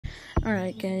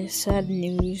Alright guys, sad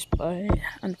news, but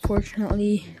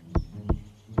unfortunately,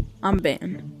 I'm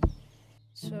banned.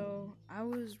 So, I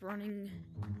was running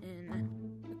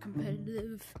in a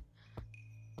competitive,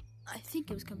 I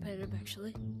think it was competitive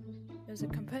actually. It was a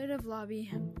competitive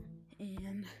lobby,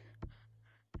 and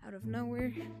out of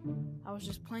nowhere, I was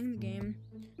just playing the game.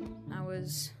 I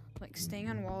was like staying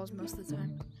on walls most of the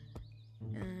time,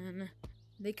 and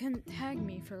they couldn't tag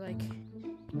me for like,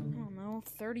 I don't know,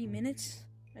 30 minutes,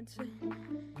 I'd say.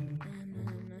 And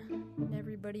then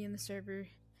everybody in the server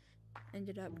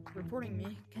ended up reporting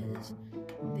me because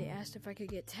they asked if I could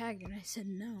get tagged, and I said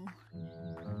no.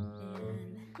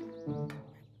 And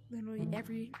literally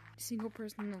every single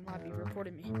person in the lobby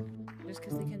reported me just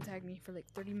because they couldn't tag me for like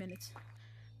 30 minutes.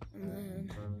 And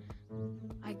then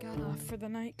I got off for the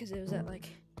night because it was at like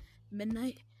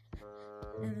midnight.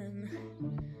 And then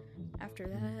after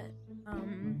that,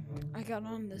 I got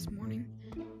on this morning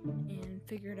and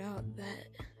figured out that,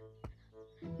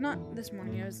 not this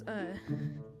morning, it was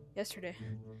yesterday,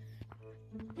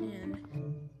 and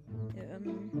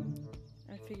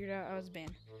I figured out I was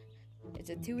banned. It's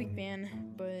a 2-week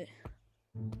ban, but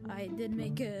I did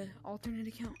make a alternate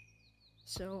account,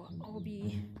 so I'll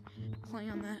be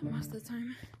playing on that most of the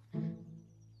time.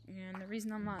 And the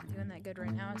reason I'm not doing that good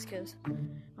right now is because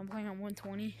I'm playing on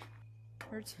 120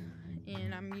 hertz,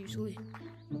 and I'm usually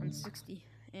on 60,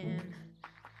 and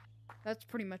that's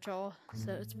pretty much all,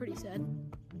 so it's pretty sad.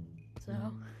 So,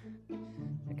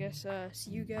 I guess,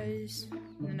 see you guys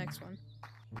in the next one.